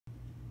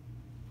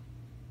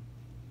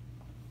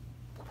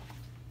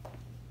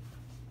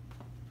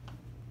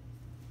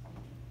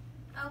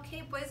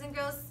Okay, boys and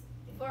girls,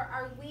 for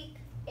our week,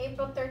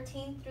 April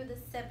 13th through the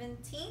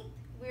 17th,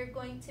 we're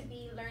going to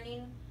be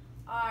learning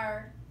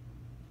our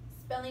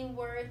spelling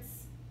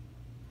words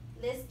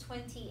list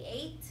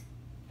 28.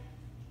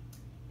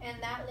 And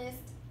that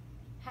list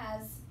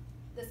has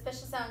the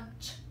special sound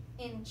ch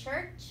in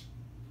church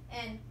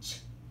and ch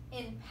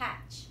in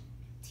patch,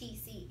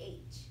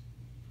 TCH.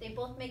 They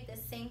both make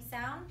the same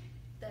sound,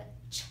 the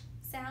ch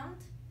sound.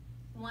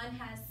 One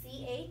has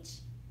CH,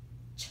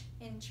 ch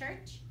in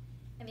church,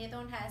 and the other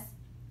one has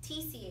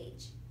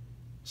TCH,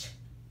 ch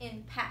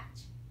in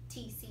patch,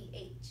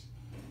 TCH.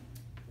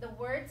 The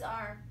words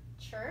are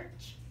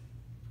church,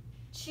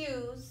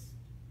 choose,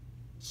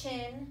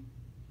 chin,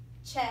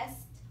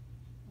 chest,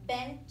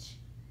 bench,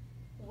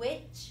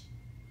 which,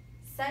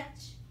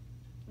 such,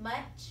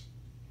 much,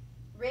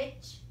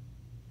 rich,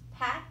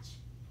 patch,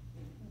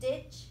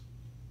 ditch,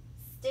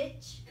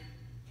 stitch,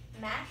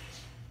 match.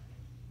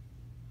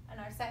 And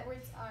our sight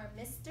words are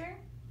Mr.,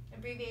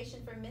 abbreviation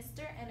for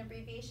Mr., and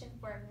abbreviation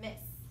for Miss.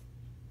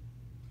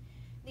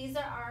 These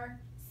are our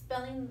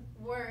spelling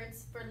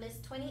words for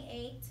list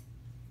 28.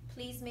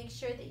 Please make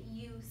sure that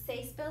you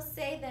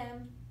say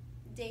them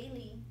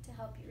daily to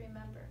help you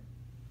remember.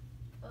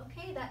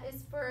 Okay, that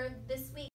is for this week.